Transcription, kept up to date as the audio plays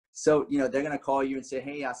So, they're going to call you and say,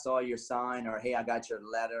 hey, I saw your sign, or hey, I got your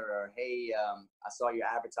letter, or hey, I saw your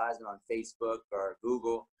advertisement on Facebook or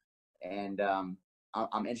Google, and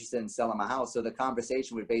I'm interested in selling my house. So the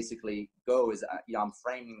conversation would basically go is, I'm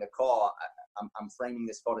framing the call. I'm framing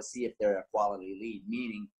this call to see if they're a quality lead,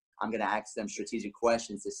 meaning I'm going to ask them strategic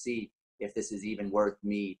questions to see if this is even worth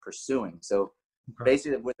me pursuing. So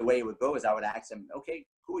basically the way it would go is I would ask them, okay,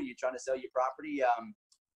 cool. You trying to sell your property?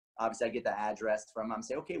 Obviously I get the address from them.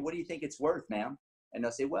 Say, okay, what do you think it's worth, ma'am? And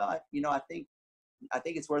they'll say, well, I think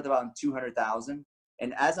it's worth about 200,000.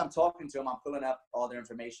 And as I'm talking to them, I'm pulling up all their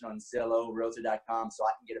information on Zillow, Realtor.com, so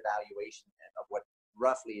I can get a valuation of what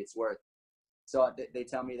roughly it's worth. So they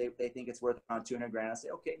tell me they think it's worth around 200 grand. I say,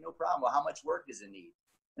 okay, no problem. Well, how much work does it need?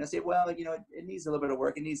 And I say, well, it needs a little bit of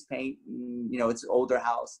work. It needs paint. It's an older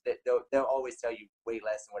house. They'll always tell you way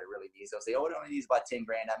less than what it really needs. They'll say, oh, it only needs about 10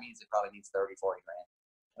 grand. That means it probably needs 30, 40 grand.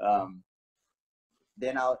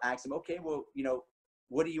 Then I'll ask them, okay, well,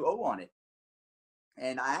 what do you owe on it?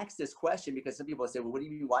 And I ask this question because some people say, well, what do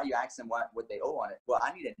you mean? Why you ask them what they owe on it? Well,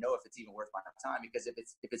 I need to know if it's even worth my time, because if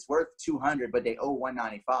it's worth 200, but they owe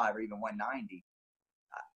 195 or even 190,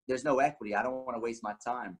 there's no equity. I don't want to waste my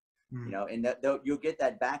time, and you'll get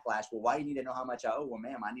that backlash. Well, why do you need to know how much I owe? Well,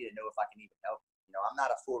 ma'am, I need to know if I can even help. I'm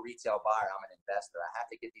not a full retail buyer. I'm an investor. I have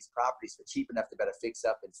to get these properties for cheap enough to better fix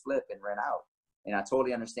up and flip and rent out. And I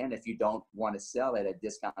totally understand if you don't want to sell at a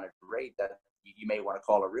discounted rate, that you may want to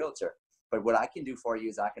call a realtor. But what I can do for you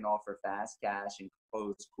is I can offer fast cash and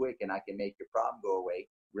close quick, and I can make your problem go away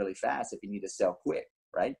really fast if you need to sell quick,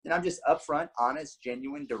 right? And I'm just upfront, honest,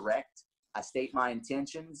 genuine, direct. I state my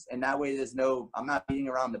intentions, and that way I'm not beating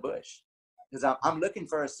around the bush, because I'm looking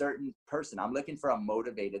for a certain person. I'm looking for a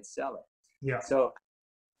motivated seller. Yeah. So,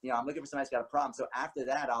 I'm looking for somebody that's got a problem. So after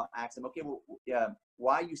that, I'll ask them, okay, well,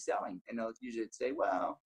 why are you selling? And they'll usually say,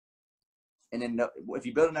 well, and then if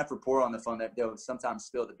you build enough rapport on the phone, they'll sometimes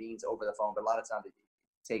spill the beans over the phone, but a lot of times it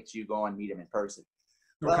takes you go and meet them in person.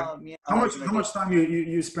 Okay. Well, how much time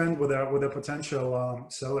you spend with a potential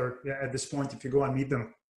seller at this point if you go and meet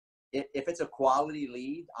them? If it's a quality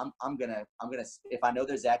lead, I'm gonna if I know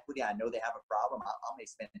there's equity, I know they have a problem, I may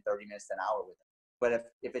spend 30 minutes to an hour with them. But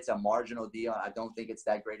if it's a marginal deal, I don't think it's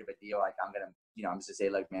that great of a deal, like I'm just gonna say,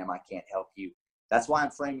 like, ma'am, I can't help you. That's why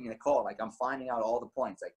I'm framing the call. Like, I'm finding out all the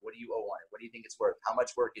points. Like, what do you owe on it? What do you think it's worth? How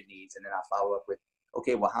much work it needs? And then I follow up with,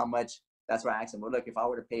 okay, well, how much? That's where I ask them, well, look, if I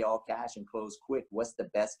were to pay all cash and close quick, what's the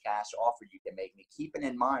best cash offer you can make me? Keeping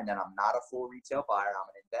in mind that I'm not a full retail buyer,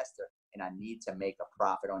 I'm an investor, and I need to make a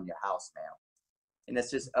profit on your house, ma'am. And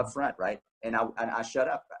that's just upfront, right? And I shut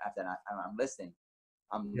up after that. I'm listening.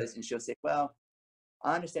 Listening. She'll say, well,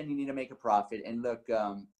 I understand you need to make a profit. And look,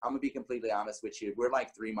 I'm going to be completely honest with you. We're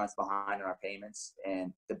like 3 months behind on our payments,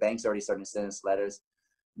 and the bank's already starting to send us letters.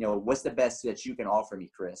 What's the best that you can offer me,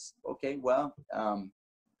 Chris? Okay, well,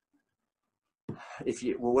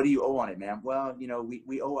 what do you owe on it, ma'am? Well,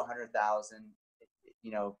 we owe 100,000.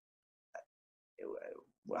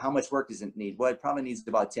 How much work does it need? Well, it probably needs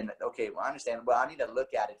about 10. Okay, well, I understand. Well, I need to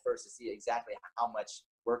look at it first to see exactly how much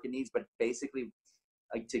work it needs. But basically,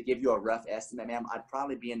 like, to give you a rough estimate, ma'am, I'd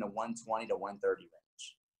probably be in the 120 to 130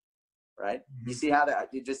 range, right? Mm-hmm. You see how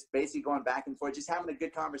you're just basically going back and forth, just having a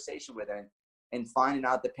good conversation with her and finding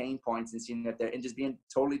out the pain points and seeing if they're, and just being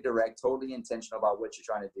totally direct, totally intentional about what you're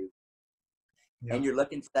trying to do. Yeah. And you're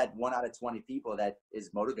looking for that 1 out of 20 people that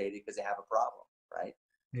is motivated because they have a problem, right?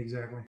 Exactly.